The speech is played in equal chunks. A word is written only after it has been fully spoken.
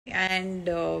and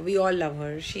we all love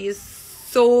her. She is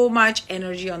so much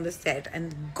energy on the set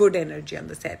and good energy on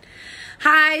the set.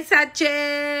 Hi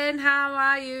Sachin, how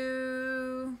are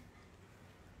you?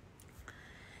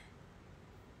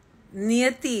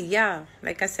 Niyati, yeah,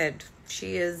 like I said,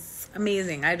 she is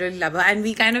amazing. I really love her, and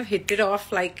we kind of hit it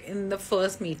off like in the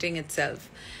first meeting itself,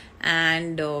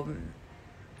 and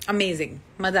amazing.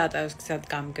 मजा आता है उसके साथ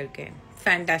काम करके.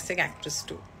 Fantastic actress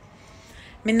too.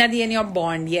 Minna Di and your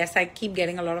bond. Yes, I keep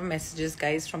getting a lot of messages,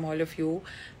 guys, from all of you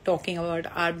talking about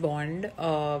our bond.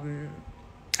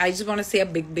 I just want to say a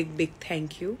big, big, big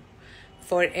thank you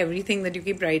for everything that you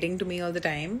keep writing to me all the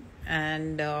time.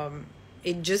 And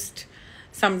it just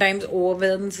sometimes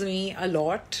overwhelms me a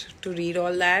lot to read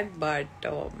all that. But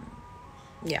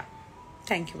yeah,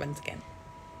 thank you once again.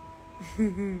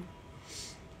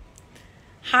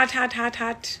 Heart, heart, heart,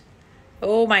 heart.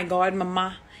 Oh my God,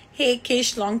 Mama. Hey,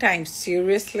 Kish, long time.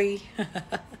 Seriously?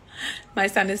 My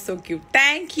son is so cute.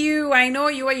 Thank you. I know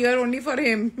you are here only for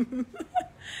him.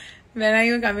 When are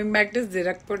you coming back to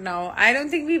Zirakpur now? I don't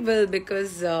think we will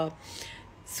because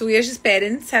Suyyash's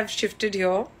parents have shifted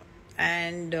here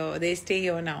and they stay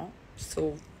here now.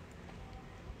 So,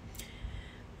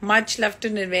 much love to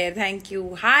Nirvair. Thank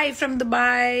you. Hi from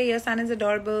Dubai. Your son is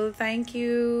adorable. Thank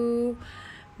you.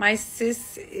 My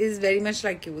sis is very much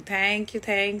like you. Thank you,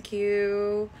 thank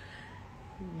you.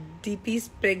 Deepi's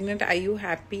pregnant. Are you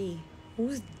happy?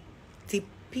 Who's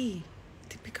Deepi?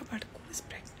 Deepika Padukone is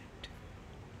pregnant.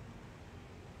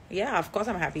 Yeah, of course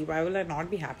I'm happy. Why will I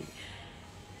not be happy?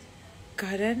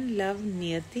 Karan love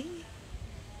Niyati?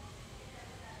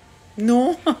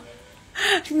 No.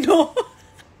 No.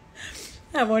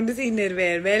 I want to see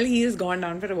Nirvair. Well, he has gone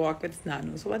down for a walk with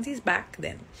Nanu. So once he's back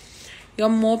then. You're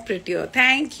more prettier.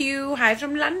 Thank you. Hi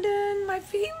from London. My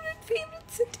favorite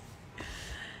city.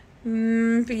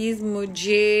 Please,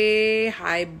 mujhe.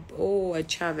 Hi. Oh,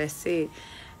 acha, वैसे.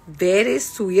 Where is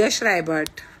Suyyash Rai?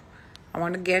 But I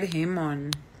want to get him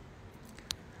on.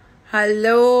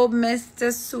 Hello, Mr.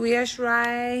 Suyyash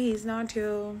Rai. He's not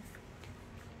here.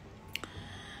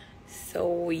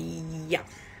 So, yeah.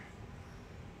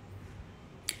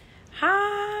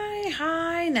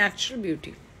 Hi, natural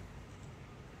beauty.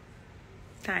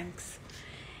 Thanks.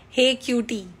 Hey,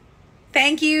 cutie.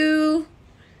 Thank you.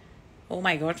 Oh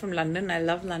my God, from London. I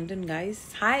love London,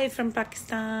 guys. Hi from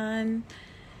Pakistan.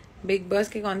 Big Boss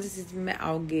के कौन से season में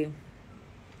आओगे?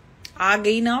 आ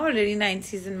गई ना already 9th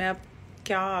season में. अब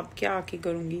क्या आके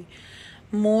करूँगी?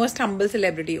 Most humble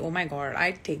celebrity. Oh my God,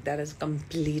 I take that as a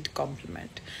complete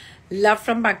compliment. Love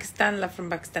from Pakistan. Love from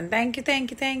Pakistan.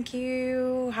 Thank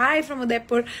you. Hi from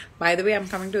Udaipur. By the way, I'm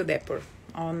coming to Udaipur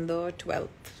on the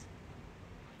 12th.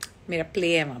 मेरा play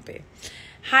है वहाँ पे.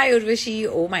 Hi Urvashi.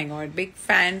 Oh my God, big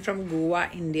fan from Goa,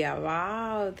 India.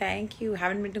 Wow, thank you.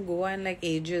 Haven't been to Goa in like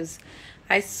ages.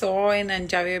 I saw in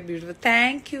Anjali, beautiful.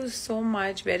 Thank you so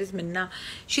much. Where is Minna?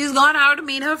 She's gone out to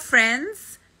meet her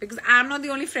friends because I'm not the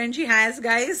only friend she has,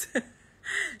 guys.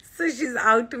 So she's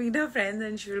out to meet her friends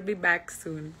and she will be back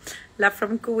soon. Love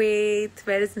from Kuwait.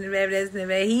 Where is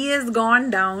Nirvair? He has gone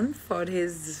down for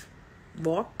his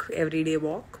walk, everyday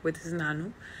walk with his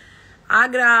Nanu.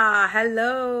 Agra.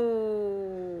 Hello.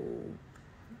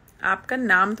 आपका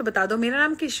नाम तो बता दो. मेरा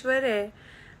नाम किश्वर है.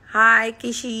 हाय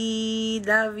किशी.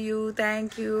 Love you.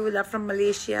 Thank you. Love from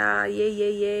Malaysia.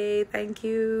 ये thank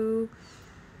you.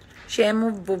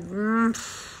 Shemu.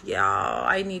 Yeah,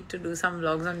 I need to do some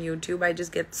vlogs on YouTube. I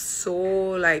just get so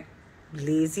like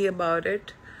lazy about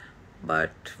it,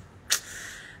 but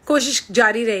कोशिश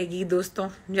जारी रहेगी दोस्तों.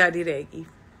 जारी रहेगी.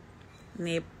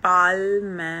 Nepal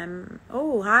ma'am.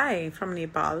 Oh hi from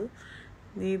Nepal.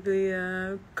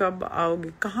 कब आओगे?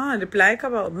 कहाँ रिप्लाई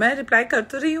कब आओ? मैं रिप्लाई कर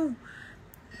तो रही हूँ.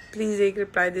 प्लीज एक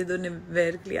रिप्लाई दे दो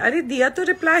निर्वैर के लिए. अरे दिया तो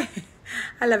reply.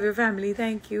 I love your family.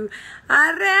 Thank you.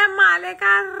 अरे माले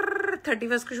का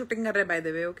 31st को शूटिंग कर रहे by the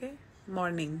way. Okay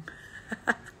morning.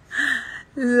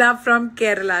 Love from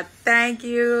Kerala. Thank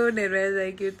you,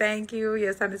 Nirvair. Thank you.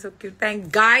 Your son is so cute.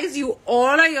 Guys, you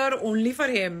all are here only for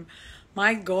him.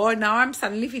 My God, now I'm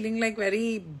suddenly feeling like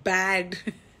very bad.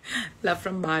 Love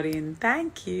from Bahrain.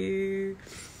 Thank you.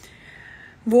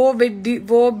 वो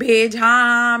भेज.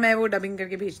 हाँ मैं वो dubbing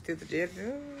करके भेजती हूँ तुझे.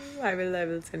 I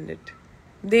will send it.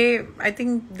 I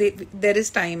think there is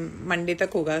time. Monday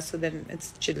तक होगा, so then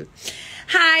it's chill.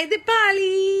 Hi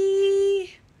Dipali.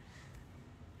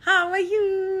 How are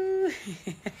you?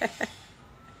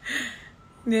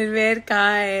 निर्वैर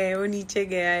कहाँ है? वो नीचे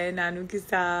गया है नानू के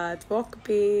साथ वॉक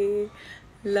पे.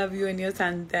 Love you and your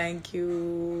son. Thank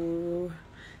you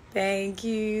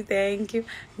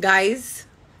guys.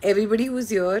 Everybody who's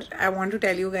here, I want to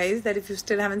tell you guys that if you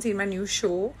still haven't seen my new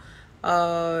show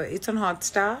It's on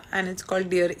Hotstar and it's called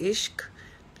Dear Ishq.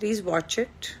 Please watch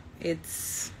it.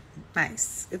 It's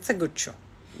nice. It's a good show.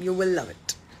 You will love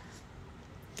it.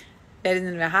 There is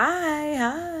Nirvair.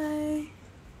 Hi.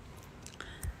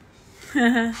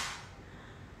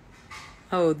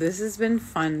 Oh, this has been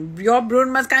fun. Your brewed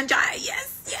muskan chai.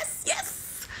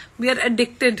 Yes. We are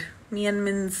addicted. Me and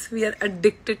Mins. We are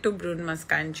addicted to brewed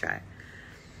muskan chai.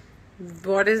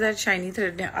 What is that shiny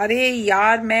thread? अरे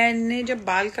यार मैंने जब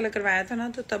बाल colour करवाया था ना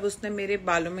तो तब उसने मेरे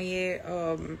बालों में ये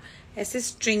ऐसे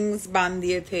strings बांध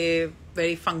दिए थे,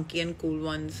 very funky and cool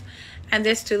ones, and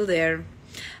they're still there.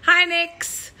 Hi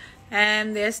Nix,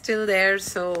 and they're still there,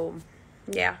 so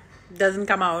yeah, doesn't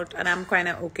come out, and I'm kind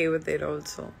of okay with it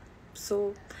also.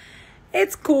 So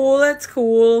it's cool.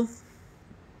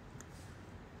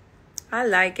 I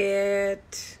like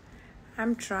it.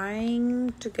 I'm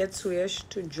trying to get Suyyash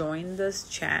to join this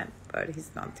chat, but he's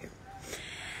not here.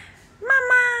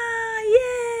 Mama,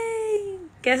 yay!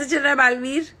 कैसे चल रहा है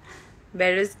Baalveer?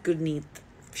 Where is Gurneet?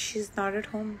 She's not at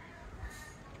home.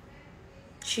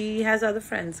 She has other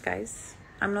friends, guys.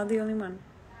 I'm not the only one.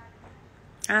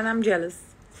 And I'm jealous.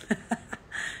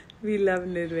 We love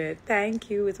Nirvair. Thank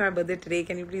you. It's my birthday today.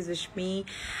 Can you please wish me?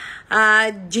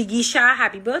 Jigisha,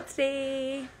 happy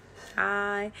birthday.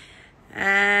 Hi.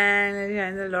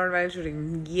 And a lot while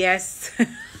shooting. Yes.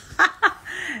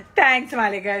 Thanks,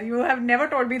 Malika. You have never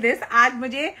told me this. आज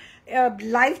मुझे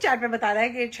live chat में बता रहा है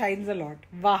कि it shines a lot.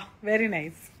 Wow, very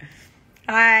nice.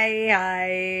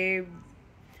 Hi,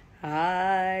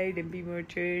 Dimpy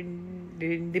Merchant.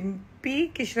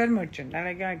 Dimpy Kishwer Merchant. I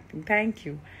like your acting. Thank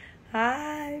you.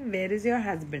 Hi, where is your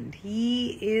husband?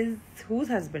 He is whose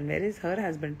husband? Where is her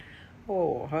husband?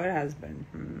 Oh, her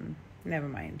husband. Never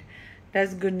mind.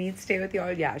 Does Gurneet stay with you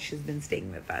all? Yeah, she's been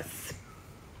staying with us.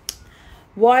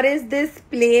 What is this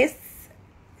place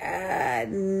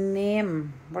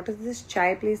name? What is this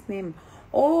chai place name?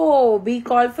 Oh, we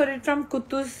called for it from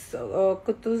Kutu's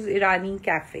Irani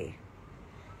Cafe.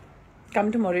 Come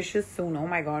to Mauritius soon. Oh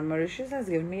my God, Mauritius has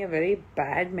given me a very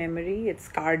bad memory. It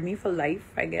scarred me for life,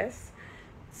 I guess.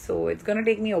 So it's going to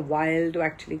take me a while to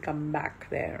actually come back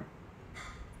there.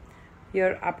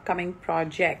 Your upcoming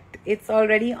project. It's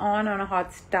already on a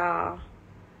Hotstar.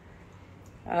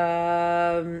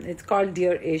 It's called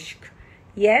Dear Ishq.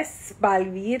 Yes,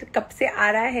 Balveer, कब से आ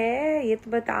रहा है? ये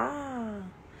तो बता.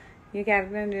 Your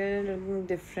character is looking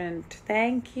different.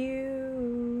 Thank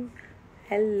you.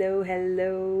 Hello.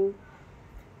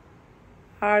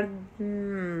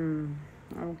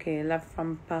 Okay, love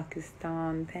from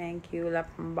Pakistan. Thank you. Love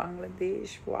from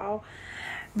Bangladesh. Wow.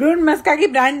 Brune Muska की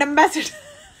brand ambassador.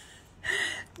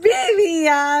 Baby,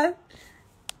 yaar.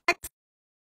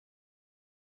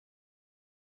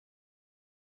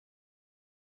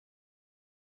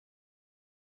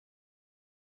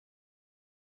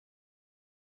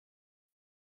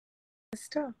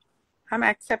 Sister, I'm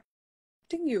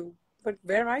accepting you, but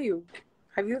where are you?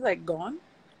 Have you like gone?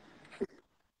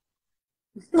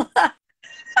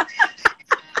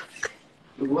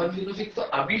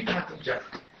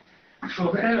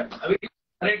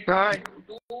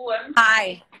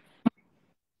 Hi.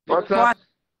 What's up?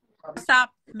 What's up,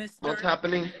 Mr. What's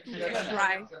happening?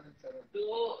 Right.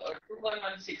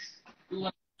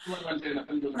 2116.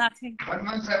 Nothing.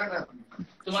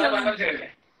 117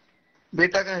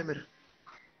 बेटा कहाँ है मेरा?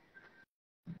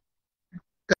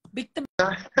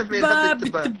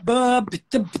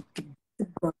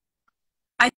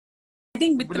 I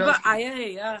think बित्तबा आया है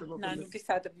यार नानू के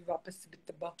साथ अभी वापस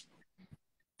बित्तबा.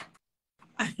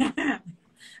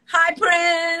 Hi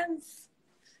Prince.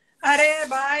 अरे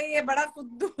भाई ये बड़ा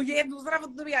फुद्दू, ये दूसरा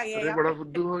फुद्दू भी आ गया. अरे बड़ा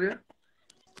फुद्दू हो गया.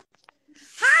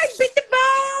 Hi बित्तबा.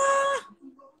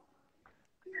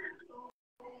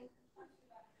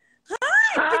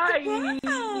 Hi.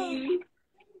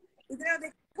 इधर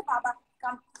देखो बाबा.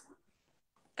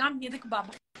 Come ये देखो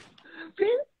बाबा.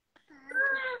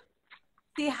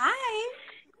 Say hi.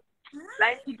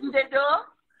 Flying kiss दे दो.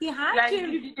 Say hi.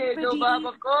 Flying kiss दे दो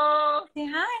बाबा को. Say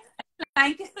hi.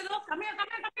 Flying kiss दे दो. Come here.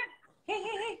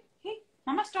 Hey.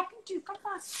 Mama's talking to you. Come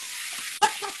fast.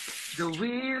 The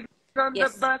wheels on the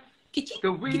bus.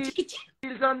 The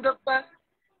wheels on the bus.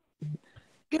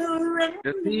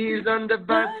 The wheels on the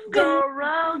bus go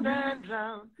round and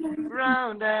round,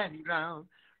 round and round,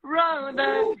 round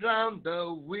and round.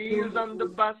 The wheels on the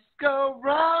bus go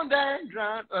round and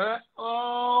round,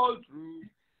 all through.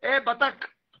 Hey, Batak.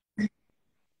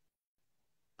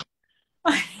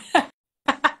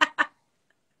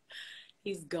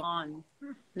 He's gone,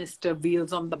 Mr.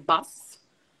 Wheels on the Bus.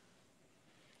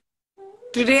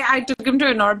 Today I took him to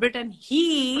an orbit and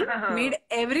he made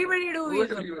everybody do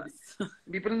Wheels on the Bus.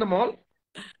 People in the mall?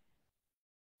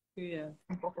 Yeah.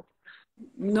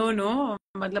 No.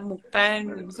 मतलब मुक्ता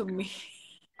and Summi.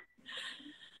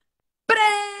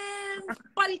 Prince,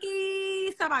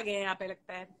 पलकी सब आ गए यहाँ पे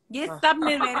लगता है. ये सब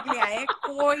निर्वैर के लिए आए,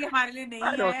 कोई हमारे लिए नहीं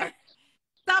है.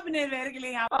 सब निर्वैर के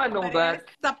लिए यहाँ पर है,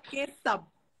 सबके सब.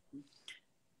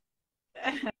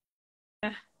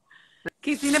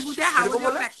 किसी ने पूछा how was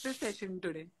your practice session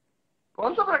today?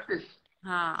 कौन सा प्रैक्टिस?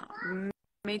 हाँ,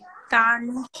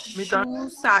 मितांशु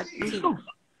साथी.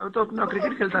 अब तो अपना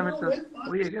क्रिकेट खेलता है मेरे साथ.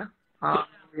 वही है क्या? हाँ,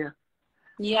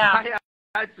 या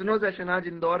आज सुनो सेशन. आज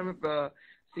इंदौर में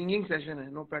सिंगिंग सेशन है.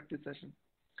 Know practice session.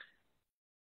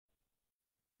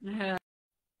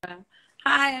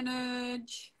 हाय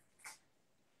अनुज.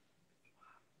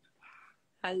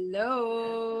 हेलो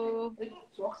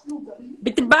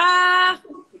बितबा.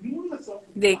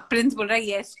 देख प्रिंस बोल रहा है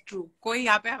यस ट्रू. कोई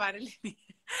यहाँ पे हमारे लिए नहीं.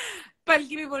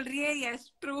 पलकी भी बोल रही है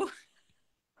यस ट्रू.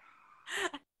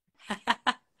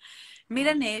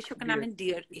 मेरा नए शो का नाम है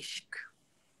डियर इश्क.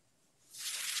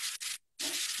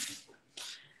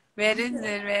 Where is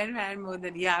Nirvair fan more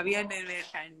than? Yeah, we are Nirvair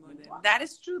fan more than. That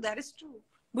is true.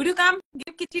 Would you come?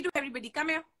 Give kitty to everybody. Come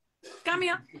here.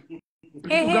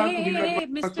 Hey,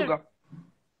 mister.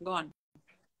 Go on.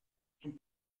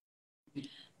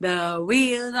 The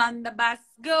wheels on the bus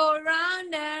go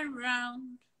round and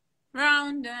round,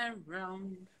 round and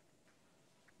round.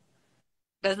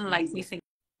 Doesn't like me singing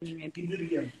it.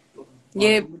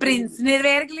 ये Prince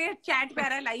निर्वैर के लिए chat पे आ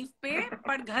रहा है live पे,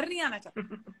 पर घर नहीं आना चाहता.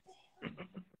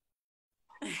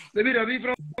 Maybe Ravi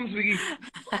from Swiggy.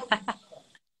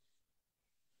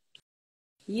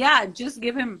 Yeah, just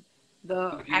give him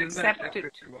the accept it.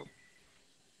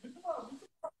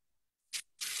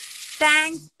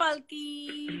 Thanks,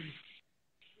 Palki.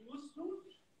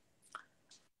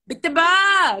 Bittaba,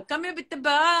 come here,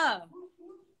 Bittaba.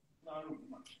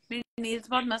 मेरे नेल्स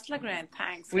बहुत मस्त लग रहे हैं.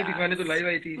 Thanks. वही दिखाने तो लाइव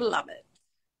आई थी. Love it.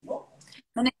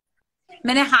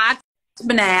 मैंने हाथ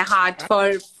बनाया, हाथ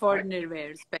for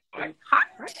Nirvair special. Heart.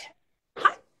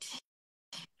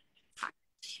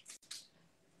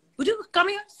 Would you come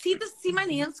here? See my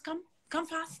nails. Come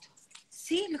fast.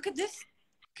 See, look at this.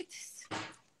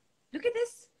 Look at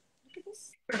this.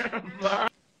 Wow.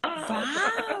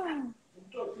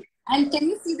 And can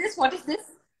you see this? What is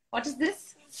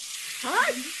this?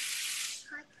 Heart.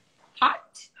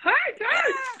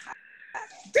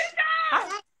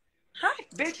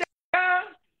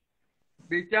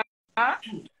 बेटा.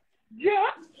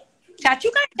 Yeah. Chachu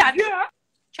का Chachu. Yeah.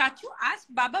 Chachu, ask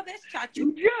Baba where's Chachu?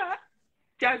 Yeah.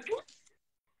 Chachu.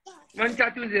 One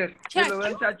Chachu is there. Hello,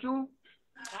 one Chachu.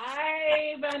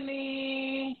 Hi,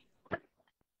 Bunny.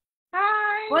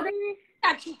 Hi. What is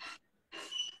Chachu?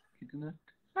 कितना?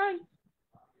 Hi.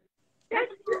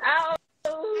 Chachu. Ow.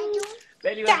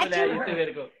 पहली बार बुलाया जिससे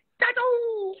मेरे को. Chachu.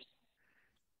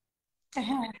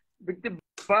 बिट्टे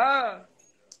बा.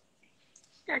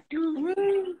 Tattoo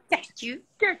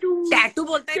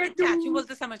बोलता है, चाचू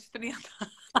बोलते समझ तो नहीं आता.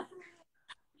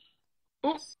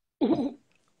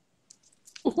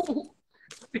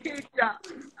 बेटा,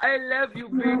 I love you,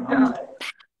 बेटा.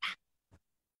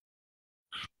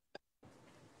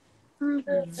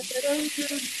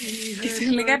 किसी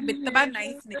ने लिखा बित्तबा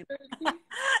nice name.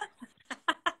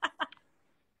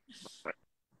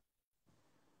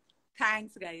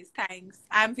 Thanks guys, thanks.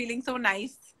 I am feeling so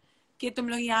nice कि तुम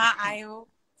लोग यहाँ आए हो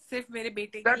सिर्फ मेरे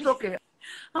बेटे के लिए. That's okay.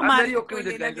 हमारे कोई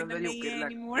लेना देना नहीं है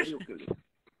anymore.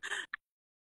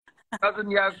 I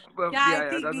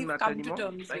think we've come to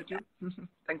terms with it.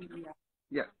 Thank you.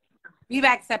 Yeah. We've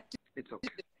accepted It's okay.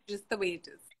 just the way it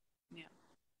is. Yeah.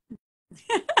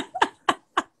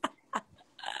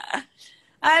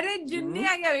 अरे जुन्नी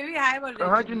आ गया बेबी. हाय बोल रही है.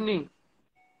 कहाँ जुन्नी?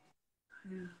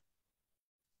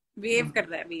 वेव कर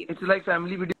रहा है. Wave. It's like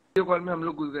family video call में हम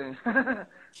लोग घुस गए.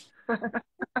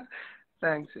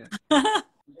 Thanks यार.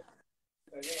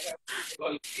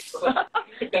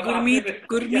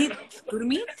 गुरमीत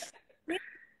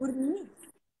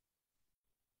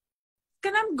इसका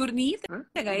नाम गुरनीत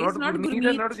है guys, not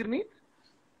Gurmeet.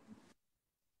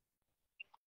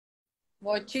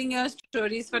 Watching your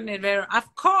stories for Nirvair. Of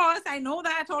course, I know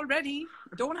that already.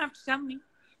 Don't have to tell me.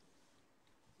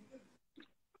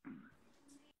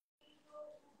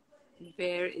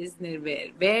 Where is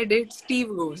Nirvair? Where did Steve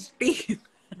go?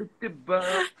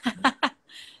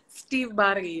 Steve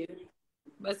बाहर गई है.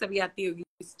 बस अभी आती होगी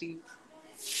स्टीव.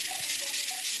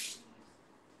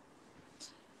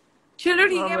 चलो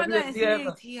ठीक है. मतलब ऐसे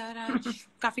ही थी यार. आज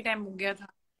काफी टाइम हो गया था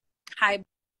हाय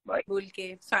बोल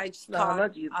के. So I just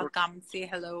thought I'll come say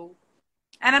hello.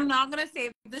 And I'm not gonna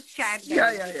save this chat.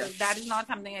 Yeah. That is not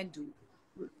something I do.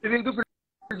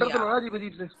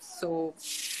 So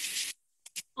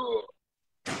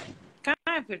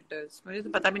है filters. मुझे तो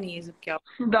पता भी नहीं है सब क्या.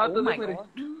 दांत Oh तो my मेरे god.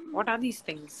 What are these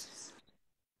things?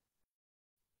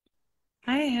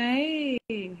 हाय हाय.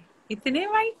 इतने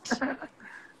white.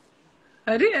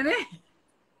 अरे अरे.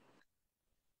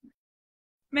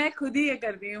 मैं खुद ही ये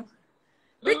कर रही हूँ.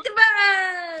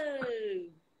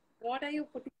 What are you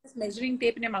putting this measuring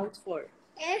tape in your mouth for?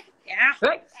 Yeah.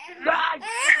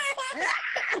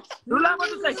 रुला मत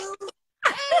उसे.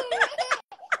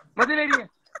 मजे ले रही है.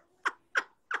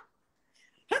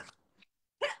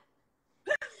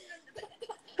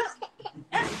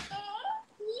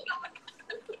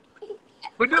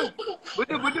 बुड्ढू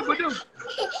बुड्ढू बुड्ढू बुड्ढू.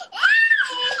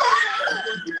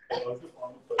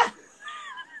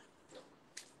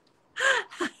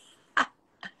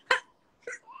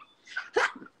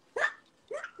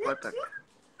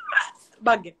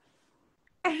 भाग गया.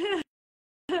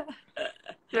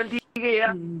 चल ठीक है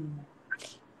यार.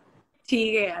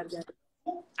 ठीक है यार.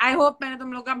 आई होप मैंने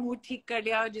तुम लोग का मूड ठीक कर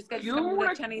लिया. जिसका मूड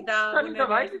अच्छा नहीं था उसका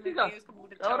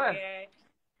मूड अच्छा हो गया है.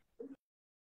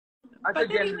 अच्छा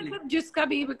मतलब जिसका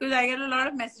भी, because I get a lot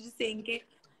of messages saying कि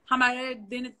हमारा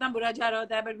दिन इतना बुरा जा रहा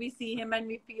होता है, but we see him and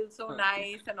we feel so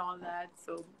nice and all that.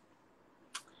 So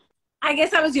I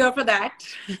guess I was here for that.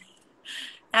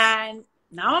 And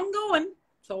now I'm going.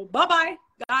 So bye bye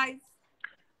guys.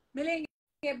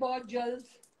 मिलेंगे बहुत जल्द.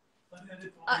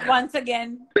 Once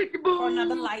again for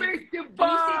another live. Can you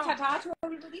say tata to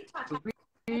everybody? Tata.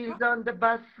 Wheels on the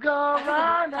bus go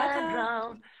round and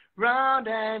round, round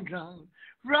and round,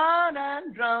 round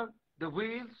and round. The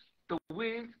wheels,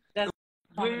 wheels,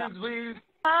 wheels,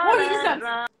 round and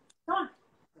round,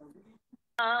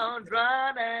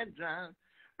 round and round,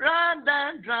 round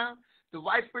and round. The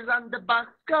wipers on the bus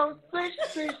go swish,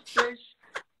 swish, swish,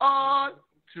 all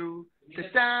through the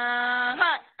town.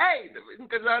 Hey, the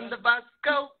winkers on the bus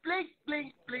go blink,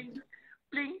 blink, blink,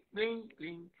 blink, blink,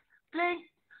 blink, blink.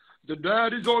 The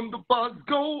daddies on the bus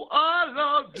go, I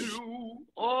love you,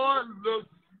 I love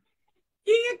you.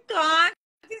 ये कहाँ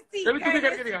से सीखा तू भी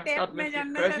करके दिखा साथ में.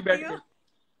 ऐसे बैठ के.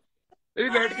 अभी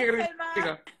बैठ के करके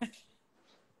दिखा.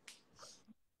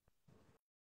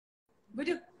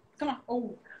 Buju, come on.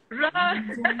 Oh. Run.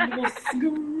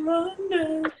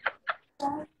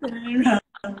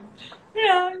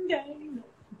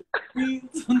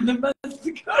 Wheels on the bus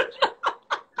go.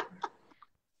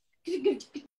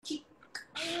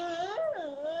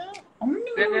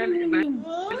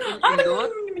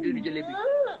 Jalebi.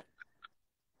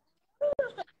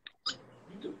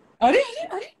 अरे अरे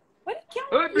अरे अरे क्या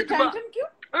ये टेंशन क्यों?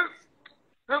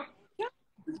 क्या?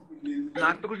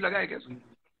 नाक पे कुछ लगा है क्या उसमें?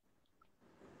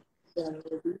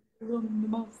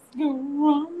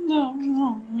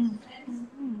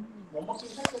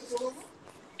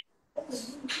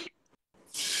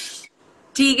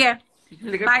 ठीक है.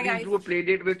 Bye guys. Do a play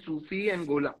date with Sufi and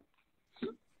Gola.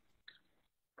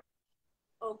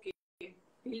 Okay,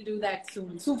 we'll do that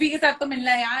soon. सूफी के साथ तो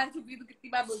मिलना है यार. सूफी तो कितनी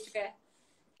बार बोल चुका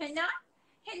है ना?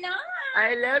 है ना?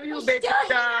 I love you बेटा.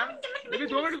 अभी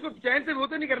 2 मिनट उसको चैन से वो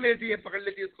तो नहीं कर लेती है. पकड़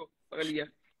लेती है उसको. पकड़ लिया.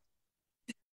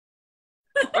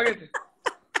 आगे से.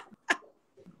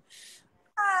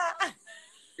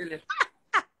 चलिए.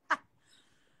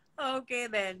 Okay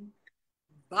then.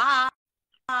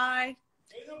 Bye.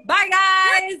 Bye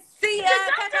guys. See ya.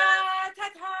 Ta-ta.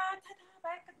 Ta-ta.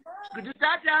 Ta-ta. Good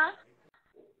tata.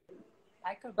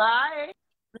 Bye.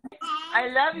 I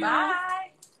love you.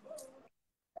 Bye.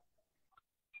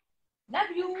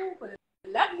 Love you.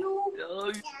 Love you.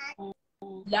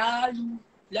 Love you.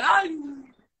 Love you.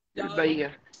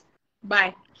 Bye.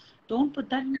 Bye. Don't put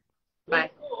that.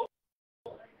 Bye.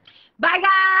 Bye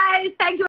guys. Thank you.